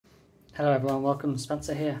Hello everyone, welcome,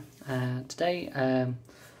 Spencer here. Today I'm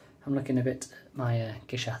looking a bit at my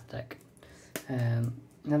Gishath deck. Now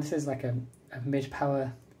this is like a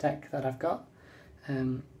mid-power deck that I've got,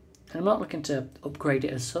 and I'm not looking to upgrade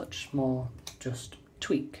it as such, more just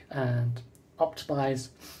tweak and optimise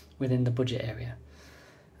within the budget area.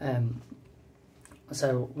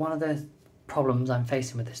 So one of the problems I'm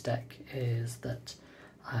facing with this deck is that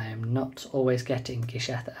I'm not always getting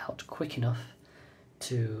Gishath out quick enough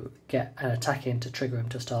to get an attack in to trigger him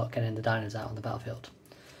to start getting the dinos out on the battlefield.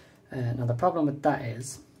 Now the problem with that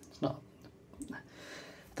is,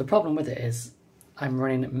 the problem with it is I'm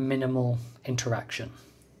running minimal interaction.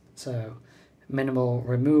 So minimal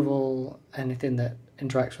removal, anything that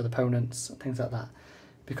interacts with opponents, things like that.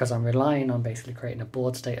 Because I'm relying on basically creating a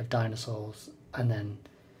board state of dinosaurs and then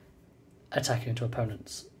attacking into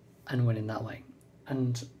opponents and winning that way.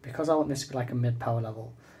 And because I want this to be like a mid-power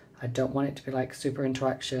level, I don't want it to be like super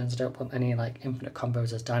interactions. I don't want any like infinite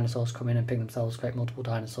combos as dinosaurs come in and ping themselves, create multiple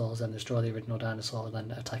dinosaurs and destroy the original dinosaur and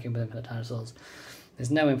then attacking with infinite dinosaurs.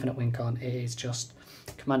 There's no infinite win con, it is just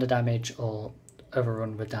commander damage or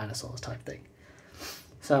overrun with dinosaurs type thing.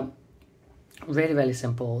 So really, really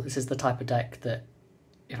simple. This is the type of deck that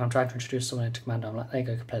if I'm trying to introduce someone into commander, I'm like, there you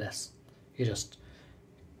go, play this. You just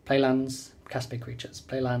play lands, cast big creatures,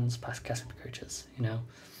 play lands, cast big creatures, you know.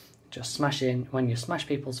 Just smash in. When you smash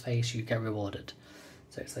people's face, you get rewarded.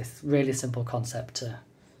 So it's a really simple concept to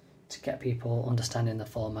get people understanding the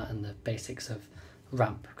format and the basics of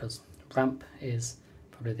ramp, because ramp is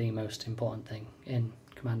probably the most important thing in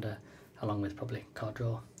Commander, along with probably card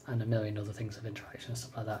draw and a million other things of interaction and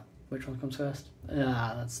stuff like that. Which one comes first?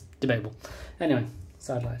 That's debatable. Anyway,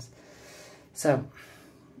 sidelines. So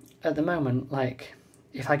at the moment, like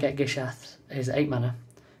if I get Gishath, he's 8 mana.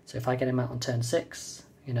 So if I get him out on turn 6,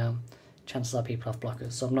 you know, chances are people have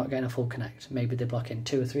blockers, so I'm not getting a full connect. Maybe they're blocking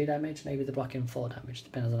 2 or 3 damage, maybe they're blocking 4 damage,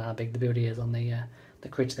 depending on how big the building is on the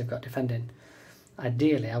creature they've got defending.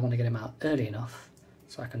 Ideally, I want to get him out early enough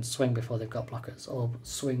so I can swing before they've got blockers, or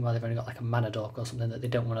swing while they've only got like a mana dork or something that they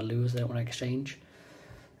don't want to lose, they don't want to exchange.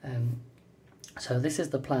 So this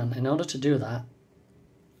is the plan. In order to do that,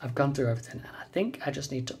 I've gone through everything, and I think I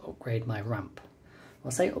just need to upgrade my ramp.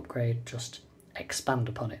 I'll say upgrade, just expand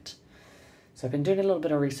upon it. So I've been doing a little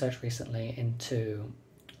bit of research recently into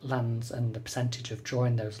lands and the percentage of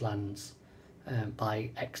drawing those lands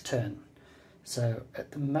by X turn. So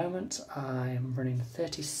at the moment I'm running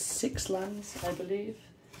 36 lands, I believe.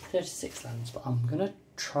 36 lands, but I'm going to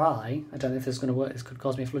try, I don't know if this is going to work, this could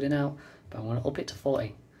cause me flooding out, but I'm going to up it to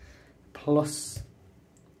 40. Plus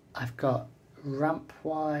I've got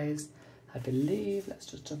ramp-wise, I believe, let's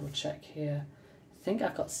just double check here, I think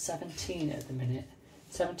I've got 17 at the minute.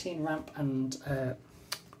 17 ramp and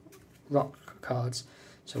rock cards.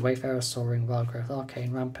 So Wayfarer, Soaring, Wildgrowth,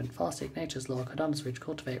 Arcane, Rampant, Farseek, Nature's Law, Cardon's Ridge,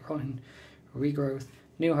 Cultivate, Rolling, Regrowth,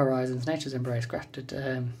 New Horizons, Nature's Embrace, Grafted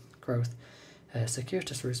Growth,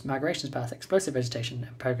 Circuitous Roots, Migration's Path, Explosive Vegetation,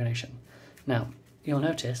 and Peregrination. Now, you'll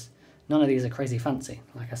notice none of these are crazy fancy,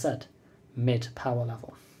 like I said, mid-power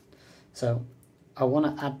level. So I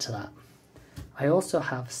want to add to that. I also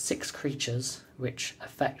have 6 creatures which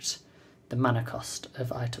affect the mana cost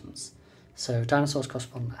of items. So dinosaurs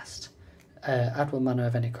cost 1 less. Add 1 mana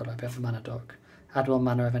of any colour, a bit of a mana dork. Add 1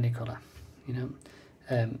 mana of any colour, you know.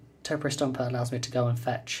 Topiary Stomper allows me to go and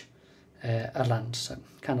fetch a land, so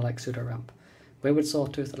kind of like pseudo ramp. Wayward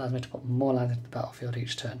Sawtooth allows me to put more lands into the battlefield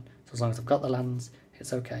each turn. So as long as I've got the lands,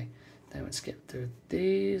 it's okay. Then we'll skip through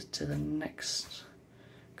these to the next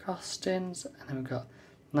costings, and then we've got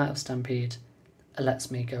Knight of Stampede. It lets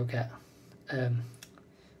me go get I'm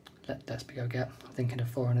thinking of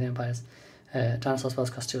 4 of the Empires. Dinosaur spells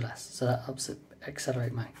cost 2 less, so that helps it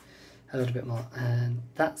accelerate my a little bit more. And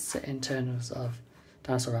that's it in terms of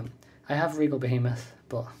dinosaur ramp. I have Regal Behemoth,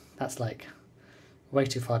 but that's like way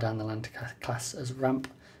too far down the land to class as ramp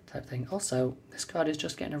type thing. Also, this card is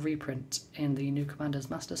just getting a reprint in the new Commander's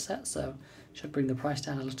Master set, so should bring the price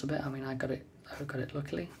down a little bit. I mean, I got it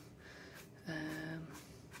luckily.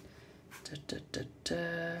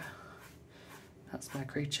 That's my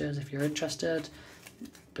creatures if you're interested.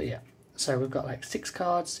 But yeah, so we've got like 6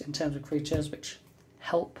 cards in terms of creatures which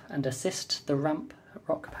help and assist the ramp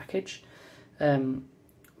rock package.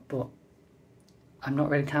 But I'm not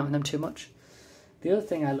really counting them too much. The other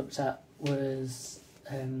thing I looked at was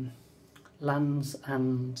lands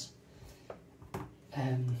and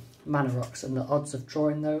mana rocks and the odds of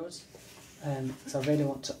drawing those. So I really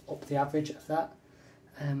want to up the average of that.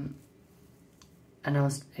 And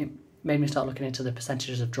it made me start looking into the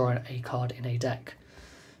percentages of drawing a card in a deck.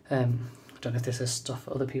 I don't know if this is stuff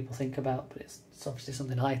other people think about, but it's obviously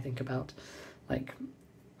something I think about. Like,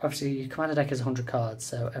 obviously your commander deck is 100 cards,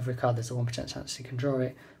 so every card there's a 1% chance you can draw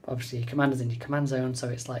it. But obviously your commander's in your command zone, so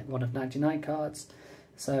it's like 1 of 99 cards.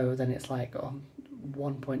 So then it's like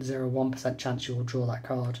 1.01% chance you will draw that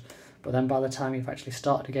card. But then by the time you've actually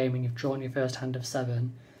started a game and you've drawn your first hand of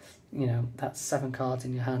 7, you know, that's 7 cards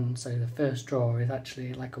in your hand. So the first draw is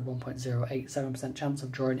actually like a 1.087% chance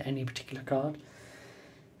of drawing any particular card.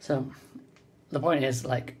 So the point is,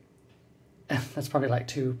 like, that's probably like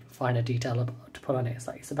too fine a detail to put on it. It's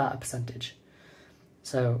like, it's about a percentage.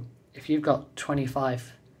 So if you've got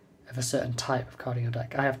 25 of a certain type of card in your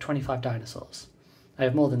deck, I have 25 dinosaurs. I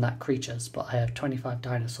have more than that creatures, but I have 25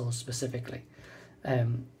 dinosaurs specifically.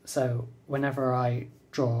 So whenever I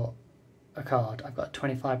draw a card, I've got a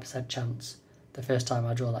 25% chance the first time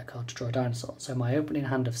I draw that card to draw a dinosaur. So my opening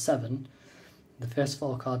hand of 7, the first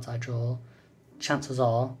 4 cards I draw, chances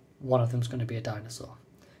are one of them's going to be a dinosaur.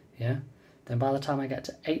 Yeah. Then by the time I get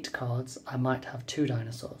to 8 cards, I might have 2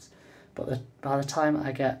 dinosaurs. But by the time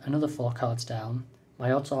I get another 4 cards down,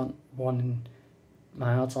 my odds aren't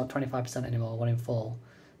 25% anymore, 1 in 4.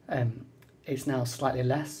 It's now slightly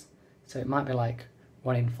less, so it might be like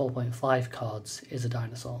 1 in 4.5 cards is a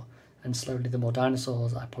dinosaur, and slowly the more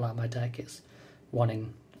dinosaurs I pull out of my deck, it's 1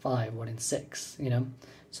 in 5, 1 in 6, you know,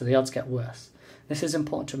 so the odds get worse. This is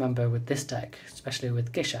important to remember with this deck, especially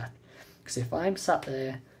with Gishath, because if I'm sat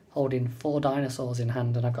there holding 4 dinosaurs in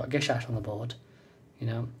hand and I've got Gishath on the board, you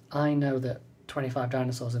know, I know that 25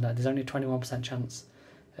 dinosaurs in there, there's only a 21% chance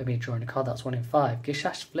of me drawing a card that's 1 in 5.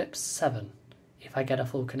 Gishath flips 7 if I get a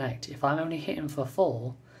full connect. If I'm only hitting for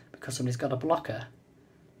 4 because somebody's got a blocker,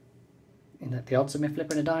 you know, the odds of me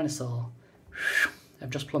flipping a dinosaur have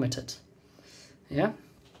just plummeted. Yeah?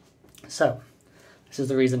 So, this is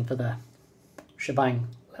the reason for the shebang.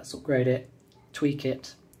 Let's upgrade it, tweak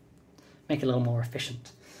it, make it a little more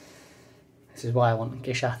efficient. This is why I want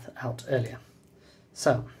Gishath out earlier.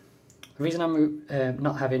 So, the reason I'm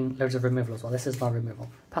not having loads of removal as well, this is my removal.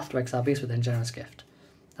 Path to Exile, Beast Within, Generous Gift.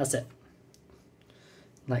 That's it.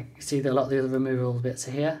 Like, you see that a lot of the other removal bits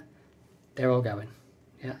are here, they're all going.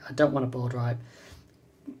 Yeah, I don't want a board wipe.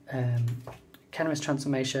 Kenris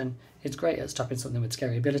Transformation is great at stopping something with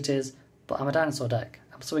scary abilities, but I'm a dinosaur deck.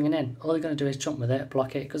 I'm swinging in. All they're going to do is jump with it,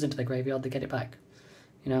 block it, it goes into the graveyard, they get it back.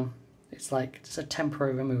 You know, it's like, it's a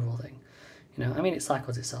temporary removal thing. You know, I mean, it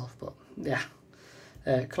cycles itself, but yeah.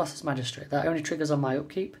 Colossus Magistrate, that only triggers on my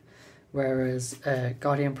upkeep, whereas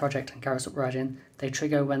Guardian Project and Garrus Uprising, they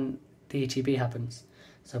trigger when the ETB happens.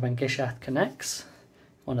 So when Gishath connects,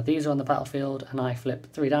 one of these are on the battlefield, and I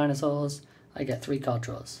flip 3 dinosaurs, I get 3 card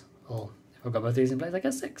draws. Or if I've got both these in place, I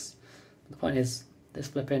get 6. But the point is, this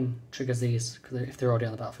flipping triggers these if they're already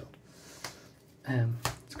on the battlefield.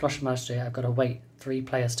 It's Colossus Magistrate, I've got to wait 3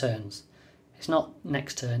 players' turns. It's not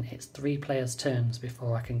next turn, it's 3 players' turns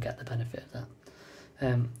before I can get the benefit of that.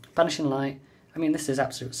 Banishing Light, I mean, this is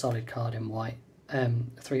absolute solid card in white.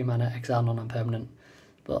 3 mana, exile non-permanent.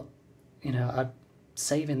 But, you know, I'm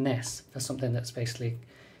saving this for something that's basically,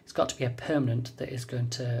 it's got to be a permanent that is going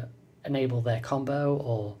to enable their combo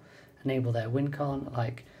or enable their win con.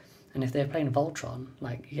 Like, and if they're playing Voltron,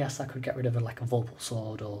 like, yes, I could get rid of like a Vorpal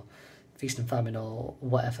Sword or Feast and Famine or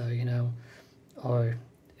whatever, you know. Or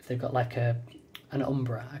if they've got like an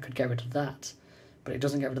Umbra, I could get rid of that. But it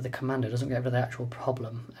doesn't get rid of the commander, it doesn't get rid of the actual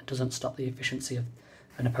problem, it doesn't stop the efficiency of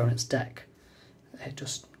an opponent's deck. It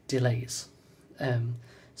just delays.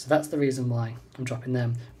 So that's the reason why I'm dropping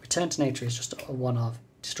them. Return to Nature is just a one-off.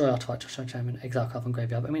 Destroy Artifact, Destroy Enchantment, Exile card from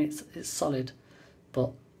Graveyard. I mean, it's solid,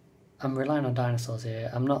 but I'm relying on dinosaurs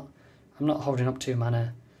here. I'm not holding up 2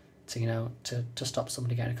 mana to, you know, to stop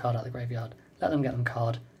somebody getting a card out of the graveyard. Let them get them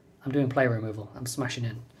card. I'm doing player removal. I'm smashing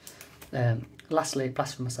in. Lastly,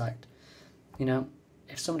 Blasphemous Act. You know,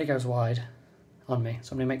 if somebody goes wide on me,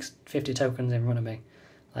 somebody makes 50 tokens in front of me,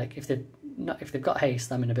 like if they've got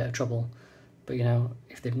haste, I'm in a bit of trouble. But you know,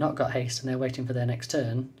 if they've not got haste and they're waiting for their next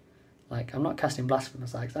turn, like I'm not casting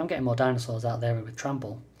Blasphemous Acts, I'm getting more dinosaurs out there with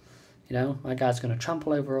trample. You know, my guy's going to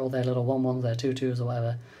trample over all their little 1/1s, their 2/2s or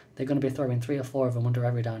whatever. They're going to be throwing 3 or 4 of them under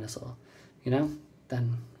every dinosaur. You know,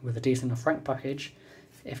 then with a decent enough rank package,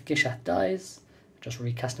 if Gishath dies, just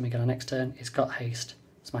recast him again on next turn. He's got haste.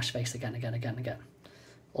 Smash face again.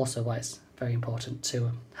 Also why it's very important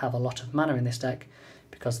to have a lot of mana in this deck,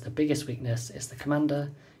 because the biggest weakness is the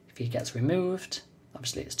commander. If he gets removed,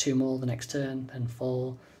 obviously it's 2 more the next turn, then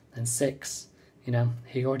 4, then 6, you know,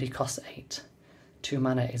 he already costs 8. 2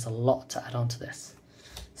 mana is a lot to add on to this.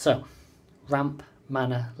 So, ramp,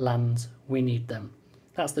 mana, lands, we need them.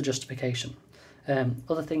 That's the justification.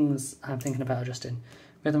 Other things I'm thinking about adjusting.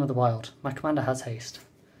 Rhythm of the Wild, my commander has haste.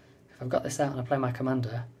 If I've got this out and I play my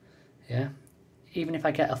commander, yeah, even if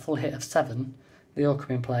I get a full hit of 7, they all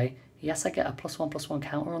come in play. Yes, I get a +1/+1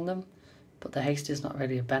 counter on them, but the haste is not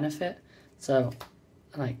really a benefit. So,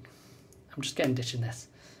 like, I'm just getting ditching this.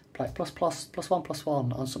 Like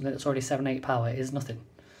 +1/+1 on something that's already 7/8 power is nothing.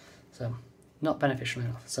 So, not beneficial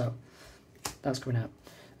enough. So, that's coming out.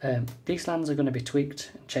 These lands are going to be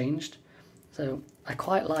tweaked and changed. So, I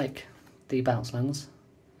quite like the bounce lands.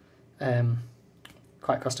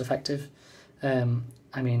 Quite cost effective.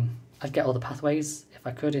 I mean, I'd get all the pathways if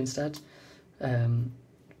I could instead.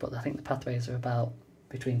 But I think the pathways are about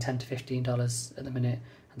between $10 to $15 at the minute,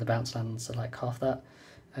 and the bounce lands are like half that.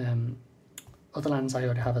 Other lands I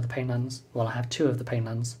already have are the pain lands. Well, I have 2 of the pain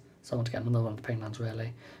lands, so I want to get another one of the pain lands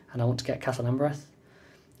really. And I want to get Castle Embereth.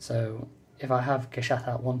 So if I have Gishath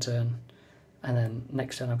out one turn, and then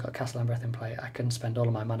next turn I've got Castle Embereth in play, I can spend all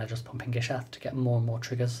of my mana just pumping Gishath to get more and more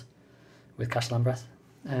triggers with Castle Embereth.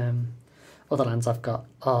 Other lands I've got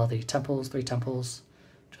are the temples, 3 temples,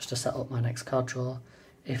 just to set up my next card draw.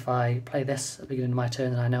 If I play this at the beginning of my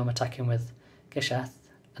turn and I know I'm attacking with Gishath,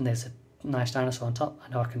 and there's a nice dinosaur on top, I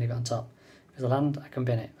know I can leave it on top. If it's a land, I can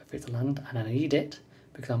bin it. If it's a land and I need it,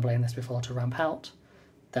 because I'm playing this before to ramp out,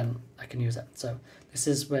 then I can use it. So this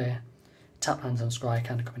is where tap lands and scry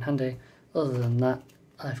kind of come in handy. Other than that,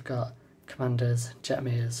 I've got Commanders,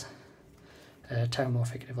 Jetmirs,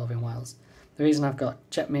 Terramorphic and Evolving Wilds. The reason I've got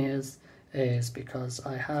Jetmirs is because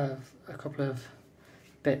I have a couple of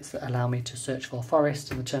bits that allow me to search for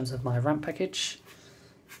forest in the terms of my ramp package.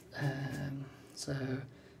 So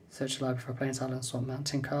search the library for a Plains Island Swamp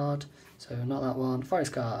Mountain card, so not that one,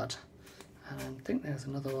 forest card. And I think there's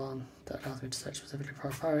another one that allows me to search specifically for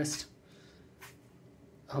a forest.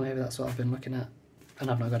 Or maybe that's what I've been looking at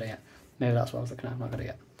and I've not got it yet. Maybe that's what I was looking at, I've not got it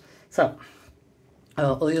yet. So, the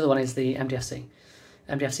other one is the MDFC.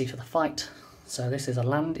 MDFC for the fight. So this is a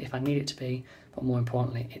land if I need it to be, but more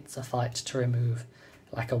importantly, it's a fight to remove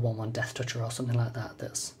like a 1/1 Death Toucher or something like that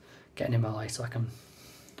that's getting in my way, so I can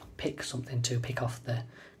pick something to pick off the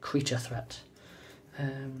creature threat.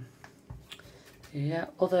 Yeah,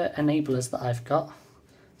 other enablers that I've got.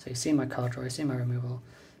 So you see my card draw, you see my removal.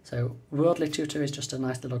 So Worldly Tutor is just a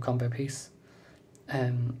nice little combo piece.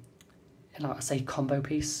 Like I say combo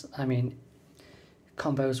piece, I mean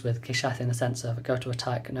combos with Gishath in the sense of go to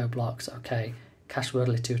attack, no blocks, okay, cast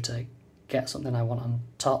Worldly Tutor, get something I want on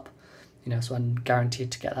top, you know, so I'm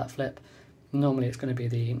guaranteed to get that flip. Normally it's going to be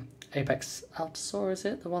the Apex Altasaur, is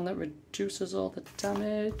it? The one that reduces all the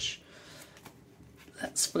damage?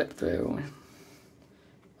 Let's flip through.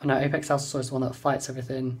 Oh no, Apex Altasaur is the one that fights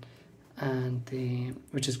everything, and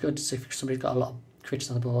which is good, so if somebody's got a lot of creatures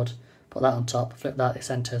on the board, put that on top, flip that, it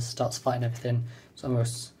centers, starts fighting everything. It's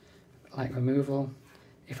almost like removal.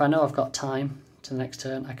 If I know I've got time to the next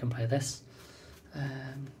turn, I can play this.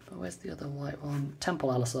 But where's the other white one? Temple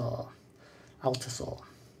Altasaur.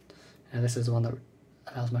 Now this is the one that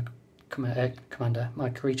allows my commander, my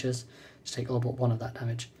creatures, to take all but 1 of that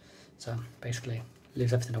damage. So basically,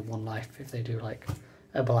 leaves everything at 1 life if they do like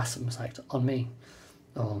a Blasphemy Sect on me,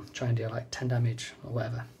 or try and do like 10 damage or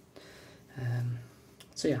whatever.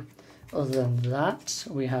 So yeah, other than that,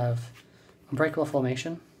 we have Unbreakable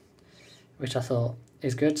Formation, which I thought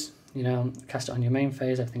is good. You know, cast it on your main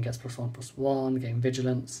phase, everything gets +1/+1, gain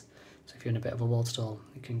Vigilance. So if you're in a bit of a wall stall,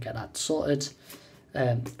 you can get that sorted.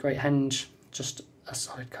 Great Henge, just a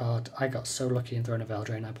solid card. I got so lucky in Throne of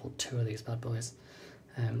Eldraine, I pulled 2 of these bad boys.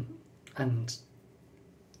 And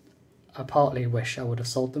I partly wish I would have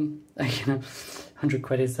sold them. You know, 100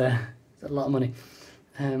 quid is a lot of money.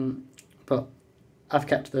 But I've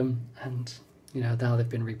kept them, and you know, now they've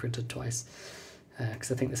been reprinted twice.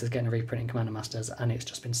 Because I think this is getting a reprint in Commander Masters, and it's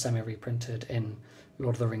just been semi-reprinted in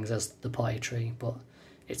Lord of the Rings as the party tree, but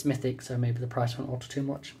it's mythic, so maybe the price won't alter too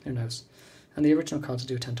much, who knows. And the original cards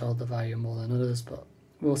do tend to hold the value more than others, but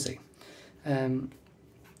we'll see. So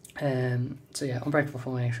yeah, Unbreakable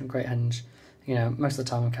Formation, Great Henge. You know, most of the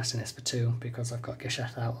time I'm casting this for 2 because I've got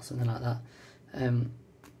Gishath out or something like that.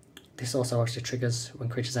 This also obviously triggers when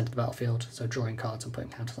creatures enter the battlefield, so drawing cards and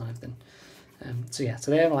putting counters on everything. So yeah,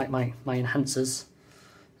 so they're like my enhancers.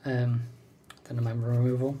 Then my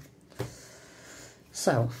removal.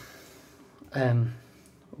 So,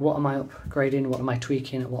 what am I upgrading, what am I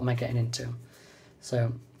tweaking, what am I getting into?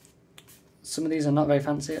 So, some of these are not very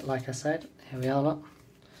fancy, like I said. Here we are, look.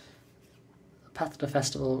 Path to the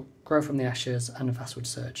Festival, Grow from the Ashes, and a Fastwood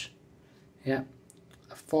Search. Yeah,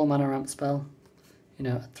 a 4 mana ramp spell, you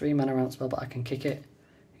know, a 3 mana ramp spell, but I can kick it,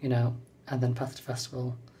 you know, and then Path to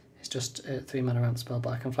Festival is just a 3 mana ramp spell, but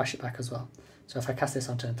I can flash it back as well. So if I cast this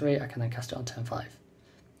on turn 3, I can then cast it on turn 5.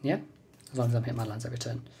 Yeah, as long as I'm hitting my lands every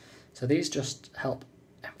turn. So these just help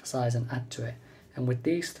emphasise and add to it. And with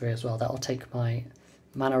these 3 as well, that'll take my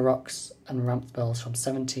mana rocks and ramp spells from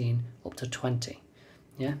 17 up to 20.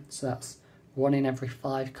 Yeah, so that's 1 in every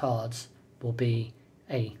 5 cards will be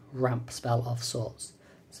a ramp spell of sorts.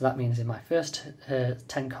 So that means in my first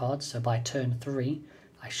 10 cards, so by turn 3,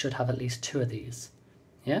 I should have at least 2 of these.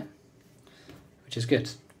 Yeah? Which is good,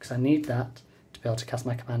 because I need that to be able to cast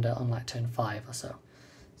my commander on like turn 5 or so.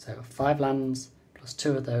 So 5 lands plus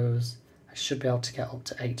 2 of those, I should be able to get up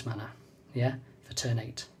to 8 mana. Yeah? For turn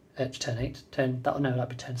 8. That'd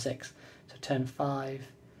be turn 6. So turn 5,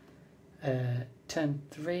 turn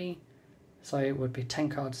 3, sorry, it would be 10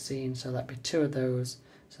 cards seen, so that'd be 2 of those,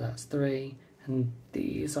 so that's 3. And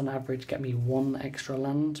these on average get me 1 extra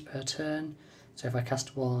land per turn. So if I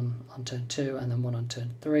cast 1 on turn 2 and then 1 on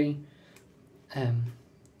turn 3,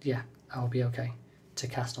 yeah, I'll be okay to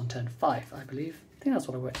cast on turn 5, I believe. I think that's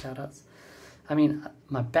what I worked out as. I mean,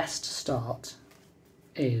 my best start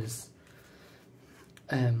is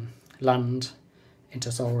land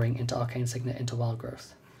into Soul Ring, into Arcane Signet, into Wild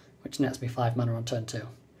Growth, which nets me 5 mana on turn 2.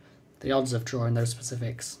 The odds of drawing those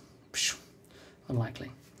specifics,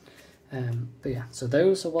 unlikely. But yeah, so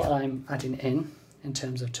those are what I'm adding in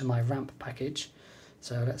terms of to my ramp package.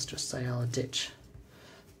 So let's just say I'll ditch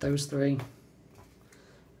those 3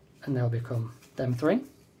 and they'll become them 3.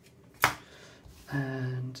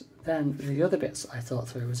 And then the other bits I thought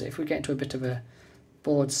through was if we get into a bit of a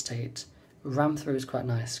board state, ram through is quite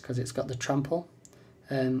nice because it's got the trample.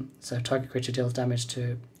 So target creature deals damage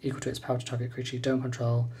equal to its power to target creature you don't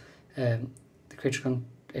control.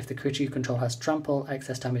 If the creature you control has trample,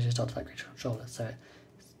 excess damage is dealt to that creature controller. So it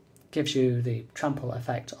gives you the trample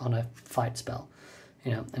effect on a fight spell,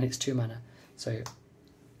 and it's 2 mana. So it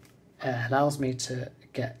allows me to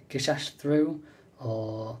get Gishath through,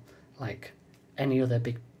 or like any other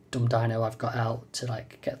big dumb dino I've got out to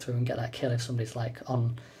like get through and get that kill if somebody's like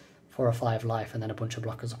on 4 or 5 life and then a bunch of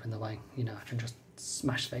blockers up in the way. I can just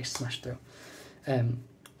smash through.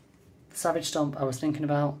 Savage Stomp I was thinking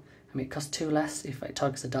about. I mean, it costs 2 less if it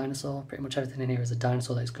targets a dinosaur. Pretty much everything in here is a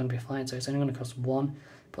dinosaur that's going to be fine, so it's only going to cost 1,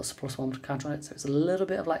 puts a +1 counter on it, so it's a little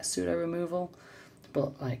bit of like pseudo removal,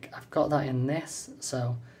 but like I've got that in this,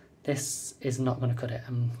 so this is not going to cut it.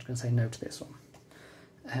 I'm going to say no to this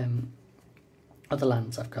one. Other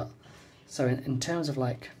lands I've got. So in terms of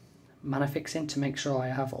like mana fixing, to make sure I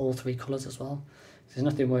have all 3 colours as well, there's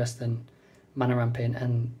nothing worse than mana ramping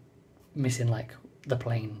and missing like the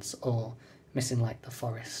plains, or missing like the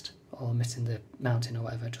forest, or missing the mountain or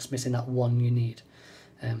whatever, just missing that one you need.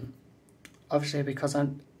 Obviously because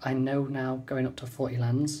I know now going up to 40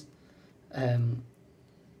 lands, I'm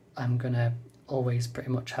going to always pretty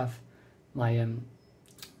much have my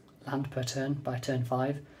land per turn by turn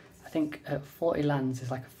 5. I think at 40 lands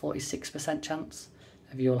is like a 46% chance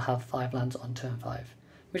of you'll have 5 lands on turn 5,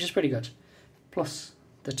 which is pretty good. Plus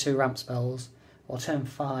the 2 ramp spells, or turn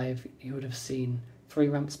 5 you would have seen 3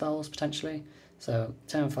 ramp spells potentially. So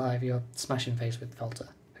turn 5 you're smashing face with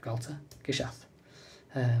Gishath.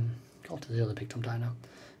 Galta's the other big dumb dino.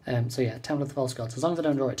 So yeah, Temple of the False Gods. As long as I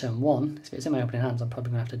don't draw it turn 1, if it's in my opening hands, I'm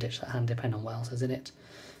probably going to have to ditch that hand depending on what else is in it.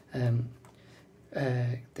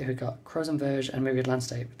 There we've got Crows and Verge and Myriad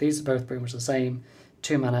Landscape. These are both pretty much the same.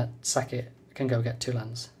 2 mana, sack it, can go get 2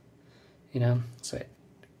 lands. So it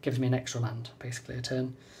gives me an extra land, basically a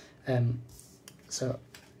turn. So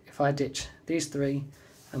if I ditch these 3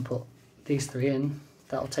 and put these 3 in,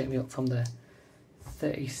 that'll take me up from the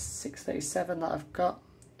 36, 37 that I've got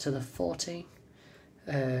to the 40.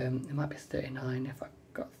 It might be 39 if I've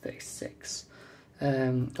got 36.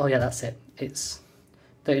 Oh yeah, that's it. It's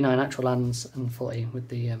 39 actual lands and 40 with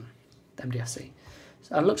the MDFC.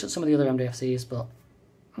 So I've looked at some of the other MDFCs, but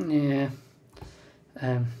yeah,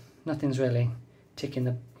 nothing's really ticking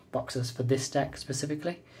the boxes for this deck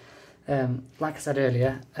specifically. Like I said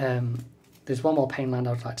earlier, there's one more pain land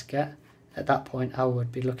I would like to get. At that point I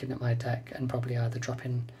would be looking at my deck and probably either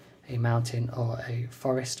dropping a mountain or a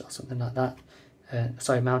forest or something like that.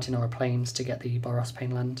 Mountain or a plains to get the Boros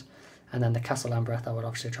pain land, and then the Castle Lambreath I would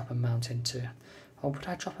obviously drop a mountain to. Or would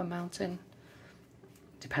I drop a mountain?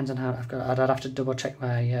 Depends on how I've got. I'd have to double check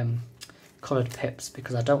my coloured pips,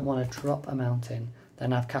 because I don't want to drop a mountain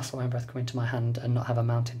then have Castle Lambreath come into my hand and not have a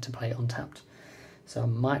mountain to play untapped. So I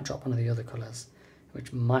might drop one of the other colours,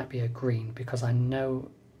 which might be a green, because I know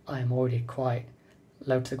I am already quite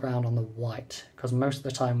low to the ground on the white, because most of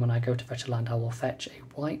the time when I go to fetch a land I will fetch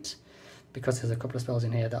a white, because there's a couple of spells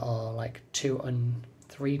in here that are like 2 and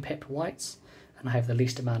 3 pip whites, and I have the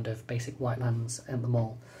least amount of basic white lands in them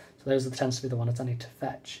all. So those tends to be the ones I need to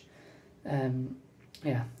fetch.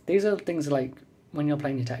 Yeah, these are things like, when you're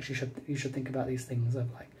playing your decks, you should think about these things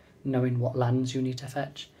of like knowing what lands you need to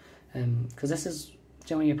fetch. Because this is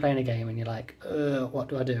you know, when you're playing a game and you're like, what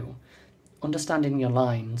do I do? Understanding your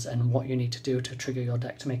lines and what you need to do to trigger your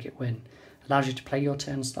deck to make it win allows you to play your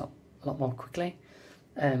turns a lot more quickly.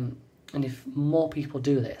 And if more people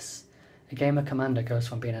do this, a game of Commander goes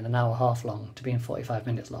from being an hour and a half long to being 45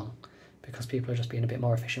 minutes long, because people are just being a bit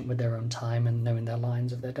more efficient with their own time and knowing their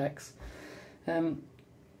lines of their decks.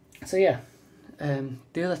 So yeah,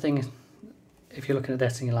 the other thing is, if you're looking at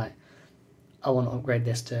this and you're like, I want to upgrade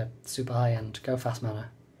this to super high end, go fast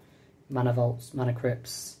mana. Mana Vaults, Mana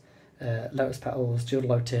Crypts, Lotus Petals, Jeweled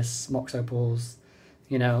Lotus, Mox Opals,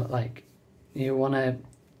 you know, like, you want to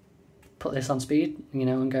put this on speed, you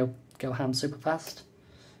know, and go ham super fast,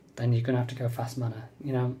 then you're going to have to go fast mana,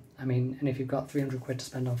 you know. I mean, and if you've got 300 quid to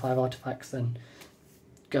spend on 5 artifacts, then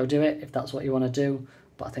go do it if that's what you want to do,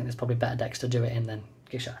 but I think there's probably better decks to do it in than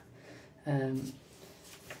Gishath.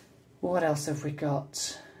 What else have we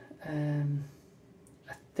got?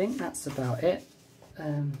 I think that's about it.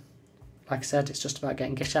 Like I said, it's just about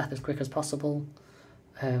getting Gishath as quick as possible.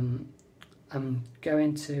 I'm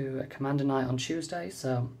going to a Commander night on Tuesday,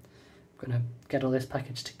 so I'm going to get all this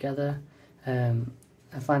package together.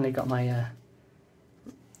 I finally got my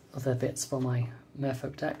other bits for my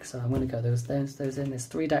Merfolk deck, so I'm going to go those in. There's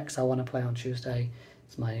 3 decks I want to play on Tuesday.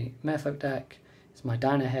 It's my Merfolk deck, it's my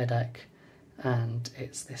Dino Hair deck, and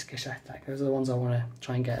it's this Gishath deck. Those are the ones I want to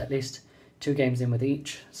try and get at least 2 games in with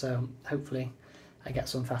each, so hopefully I get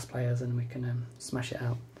some fast players and we can smash it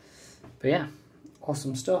out. But yeah,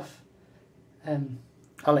 awesome stuff.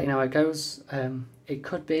 I'll let you know how it goes. It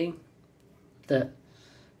could be that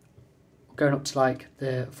going up to like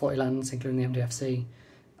the 40 lands, including the MDFC,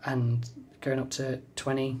 and going up to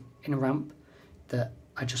 20 in a ramp, that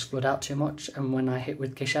I just flood out too much, and when I hit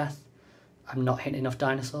with Gishath, I'm not hitting enough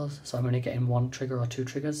dinosaurs, so I'm only getting 1 trigger or 2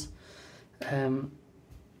 triggers.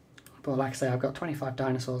 But like I say, I've got 25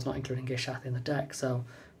 dinosaurs, not including Gishath, in the deck, so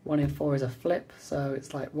 1 in 4 is a flip, so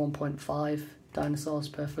it's like 1.5 dinosaurs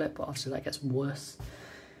per flip, but obviously that gets worse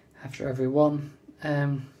after every one.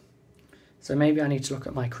 So maybe I need to look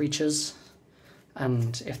at my creatures,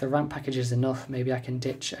 and if the ramp package is enough, maybe I can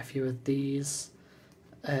ditch a few of these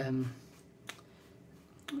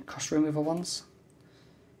cost removal ones,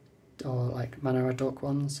 or like mana reduct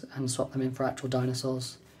ones, and swap them in for actual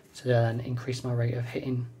dinosaurs to then increase my rate of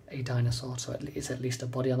hitting a dinosaur, so it's at least a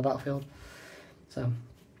body on the battlefield. So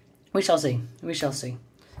we shall see, we shall see.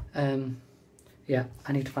 Yeah,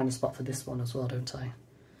 I need to find a spot for this one as well, don't I?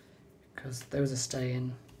 Because those are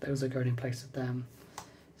staying, those are going in place of them.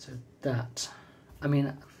 So that, I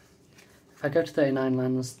mean, if I go to 39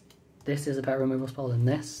 lands, this is a better removal spell than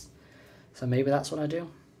this. So maybe that's what I do.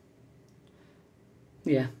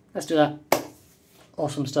 Yeah, let's do that.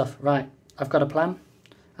 Awesome stuff. Right, I've got a plan.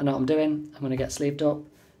 I know what I'm doing. I'm going to get sleeved up.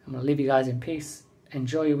 I'm going to leave you guys in peace.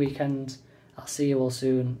 Enjoy your weekend. I'll see you all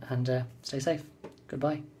soon, and stay safe.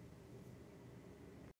 Goodbye.